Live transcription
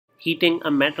Heating a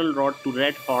metal rod to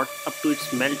red hot up to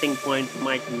its melting point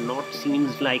might not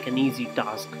seem like an easy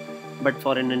task, but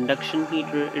for an induction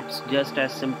heater it's just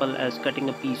as simple as cutting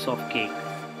a piece of cake.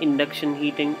 Induction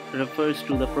heating refers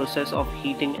to the process of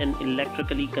heating an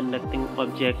electrically conducting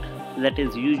object, that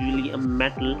is usually a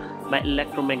metal, by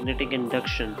electromagnetic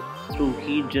induction through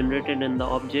heat generated in the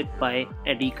object by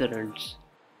eddy currents.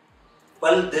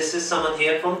 Well, this is Samad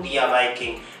here from DIY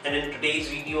King, and in today's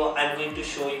video I'm going to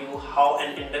show you how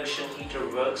an induction heater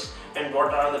works and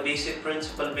what are the basic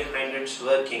principles behind its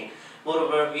working.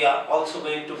 Moreover, we are also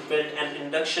going to build an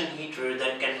induction heater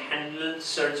that can handle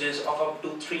surges of up to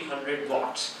 300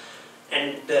 watts.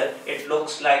 And it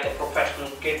looks like a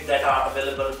professional kit that are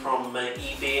available from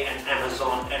eBay and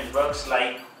Amazon and works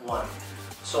like one.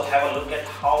 So have a look at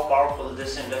how powerful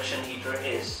this induction heater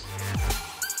is.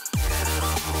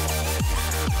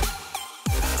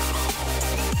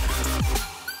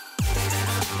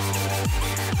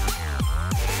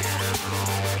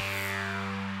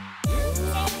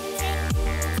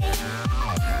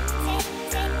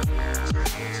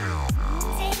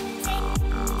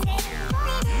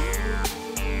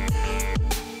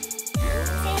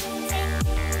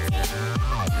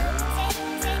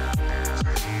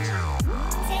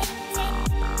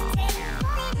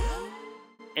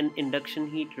 An induction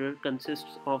heater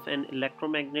consists of an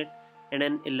electromagnet and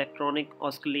an electronic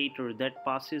oscillator that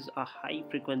passes a high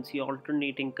frequency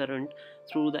alternating current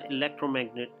through the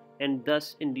electromagnet and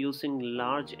thus inducing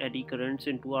large eddy currents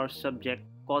into our subject,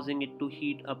 causing it to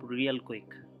heat up real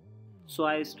quick. So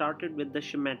I started with the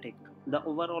schematic. The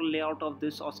overall layout of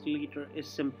this oscillator is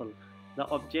simple. The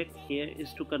object here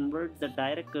is to convert the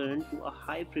direct current to a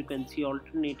high frequency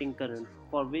alternating current,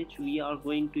 for which we are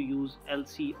going to use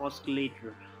LC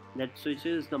oscillator that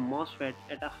switches the MOSFET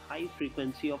at a high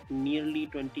frequency of nearly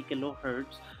 20 kHz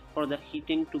for the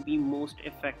heating to be most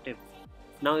effective.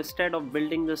 Now, instead of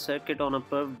building the circuit on a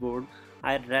perf board,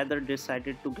 I rather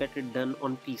decided to get it done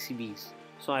on PCBs.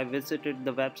 So I visited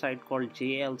the website called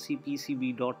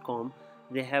JLCPCB.com.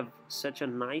 They have such a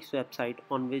nice website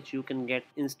on which you can get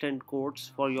instant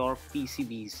quotes for your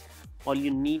PCBs. All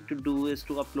you need to do is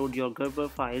to upload your Gerber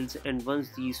files, and once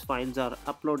these files are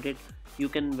uploaded, you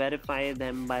can verify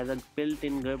them by the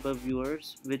built-in Gerber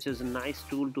viewers, which is a nice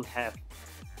tool to have.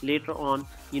 Later on,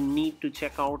 you need to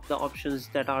check out the options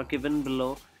that are given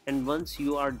below, and once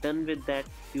you are done with that,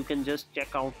 you can just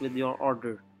check out with your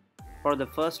order. For the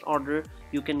first order,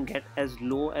 you can get as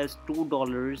low as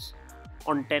 $2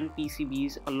 on 10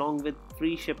 PCBs along with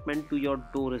free shipment to your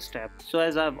doorstep. So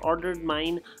as I've ordered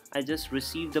mine, I just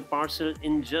received the parcel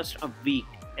in just a week,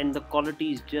 and the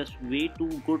quality is just way too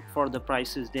good for the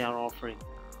prices they are offering.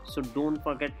 So don't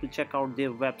forget to check out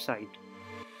their website.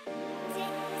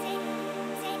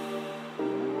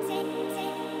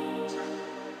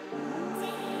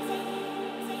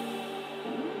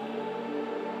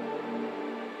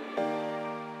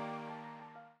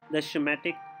 The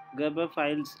schematic, Gerber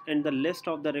files and the list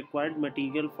of the required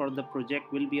material for the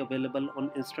project will be available on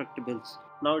Instructables.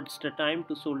 Now it's the time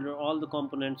to solder all the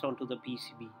components onto the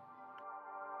PCB.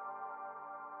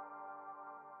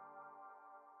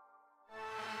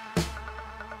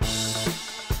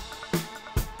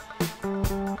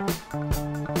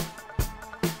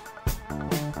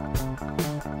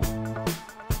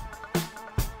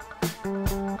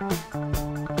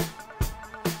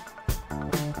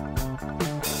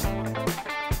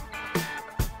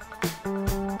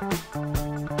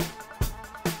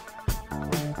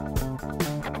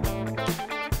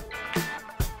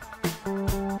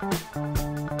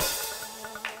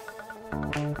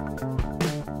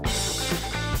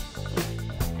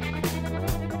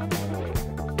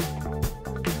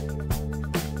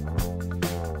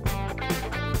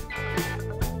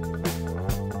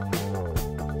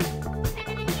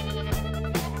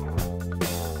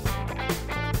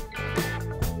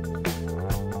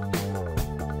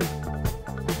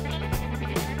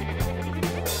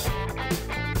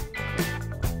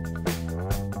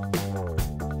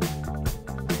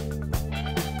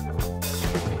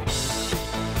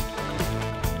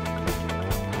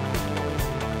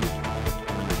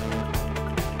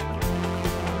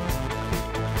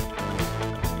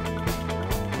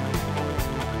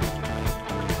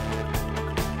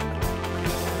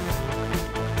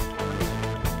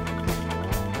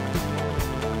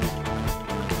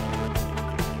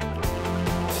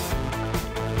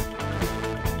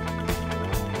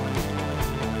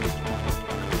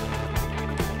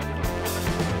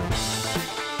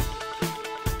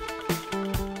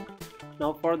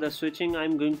 Now for the switching, I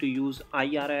am going to use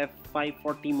IRF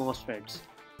 540 MOSFETs.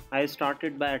 I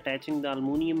started by attaching the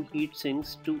aluminum heat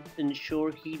sinks to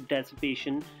ensure heat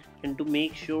dissipation and to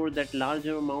make sure that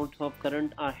larger amounts of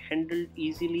current are handled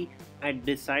easily, I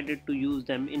decided to use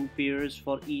them in pairs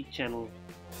for each channel.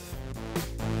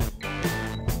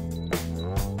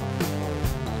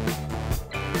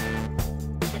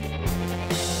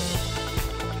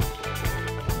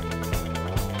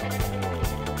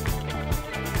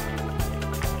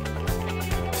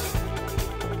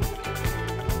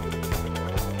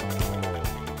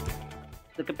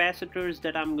 The capacitors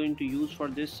that I'm going to use for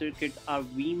this circuit are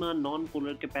VIMA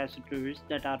non-polar capacitors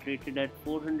that are rated at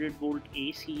 400 volt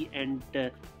AC and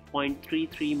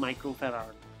 0.33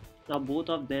 microfarad. Now both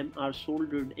of them are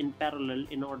soldered in parallel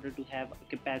in order to have a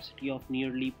capacity of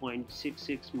nearly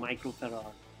 0.66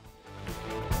 microfarad.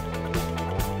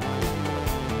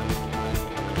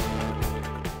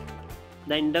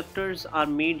 The inductors are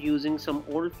made using some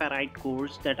old ferrite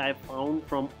cores that I found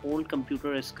from old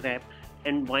computer scrap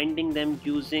and winding them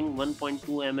using 1.2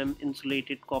 mm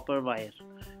insulated copper wire.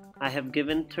 I have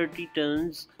given 30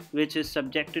 turns, which is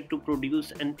subjected to produce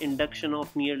an induction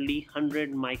of nearly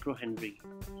 100 microhenry.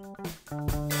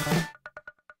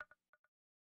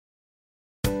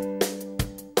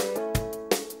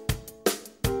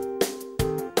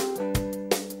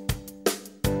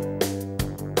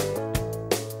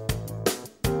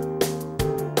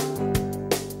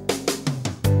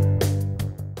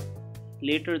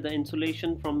 Later, the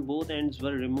insulation from both ends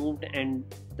were removed and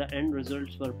the end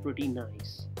results were pretty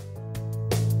nice.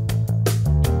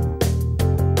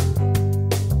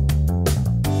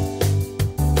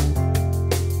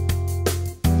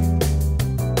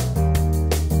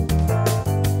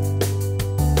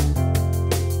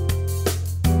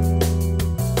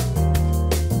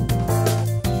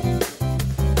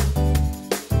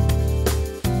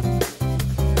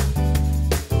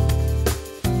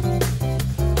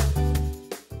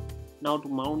 Now to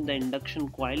mount the induction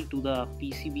coil to the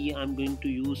PCB, I'm going to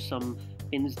use some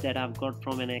pins that I've got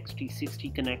from an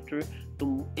XT60 connector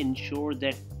to ensure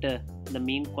that the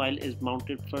main coil is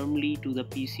mounted firmly to the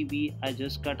PCB. I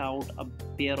just cut out a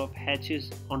pair of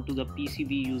hatches onto the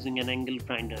PCB using an angle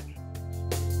grinder.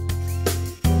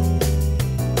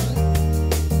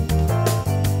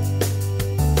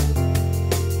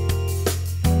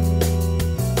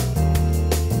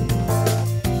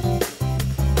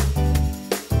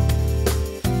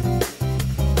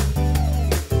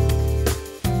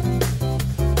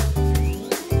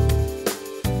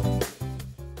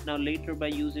 Now later, by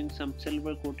using some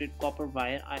silver coated copper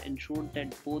wire, I ensured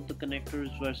that both the connectors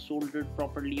were soldered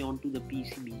properly onto the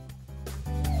PCB.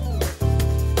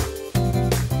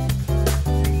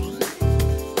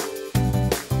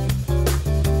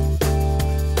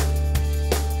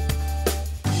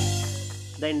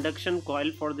 The induction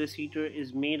coil for this heater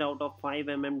is made out of 5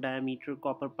 mm diameter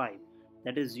copper pipe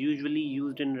that is usually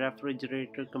used in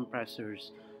refrigerator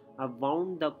compressors. I've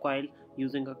wound the coil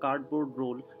using a cardboard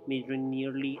roll measuring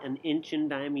nearly an inch in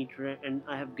diameter, and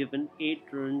I have given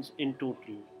 8 turns in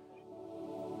total.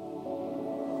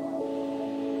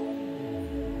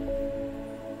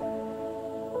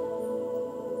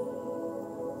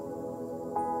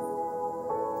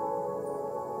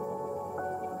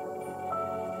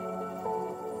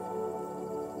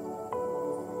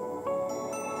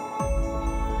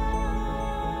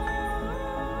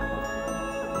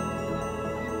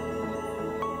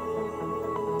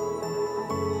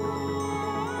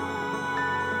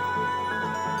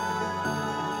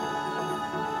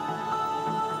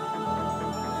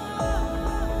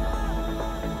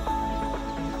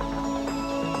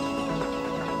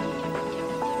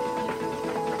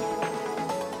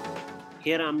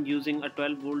 Here I'm using a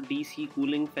 12 volt DC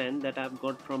cooling fan that I've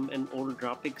got from an old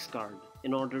graphics card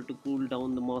in order to cool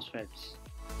down the MOSFETs.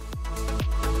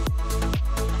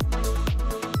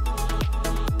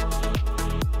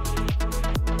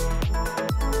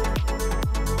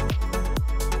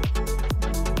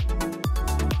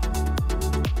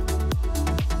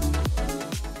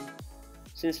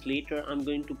 Since later I'm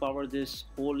going to power this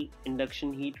whole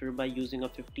induction heater by using a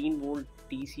 15 volt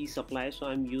DC supply, so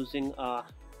I'm using a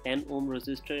 10 ohm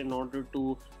resistor in order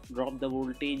to drop the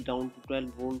voltage down to 12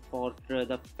 volt for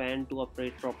the fan to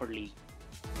operate properly.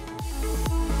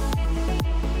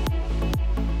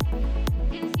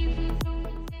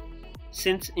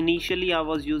 Since initially I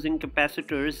was using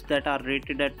capacitors that are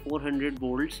rated at 400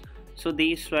 volts, so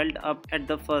they swelled up at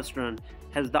the first run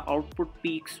as the output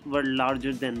peaks were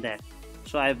larger than that.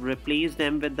 So I've replaced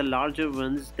them with the larger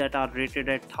ones that are rated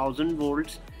at 1000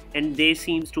 volts, and they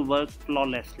seems to work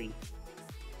flawlessly.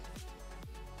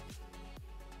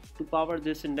 To power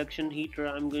this induction heater,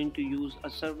 I'm going to use a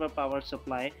server power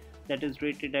supply that is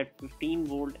rated at 15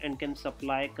 volt and can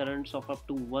supply currents of up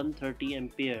to 130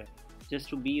 ampere. just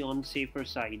to be on safer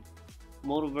side.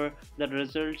 Moreover, the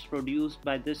results produced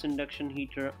by this induction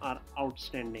heater are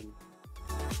outstanding.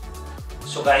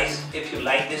 So guys, if you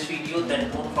like this video, then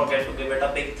don't forget to give it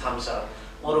a big thumbs up.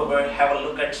 Moreover, have a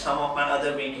look at some of my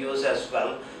other videos as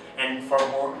well. And for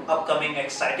more upcoming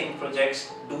exciting projects,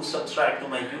 do subscribe to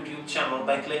my YouTube channel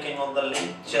by clicking on the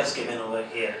link just given over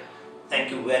here.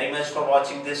 Thank you very much for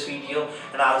watching this video,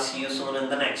 and I'll see you soon in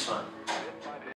the next one.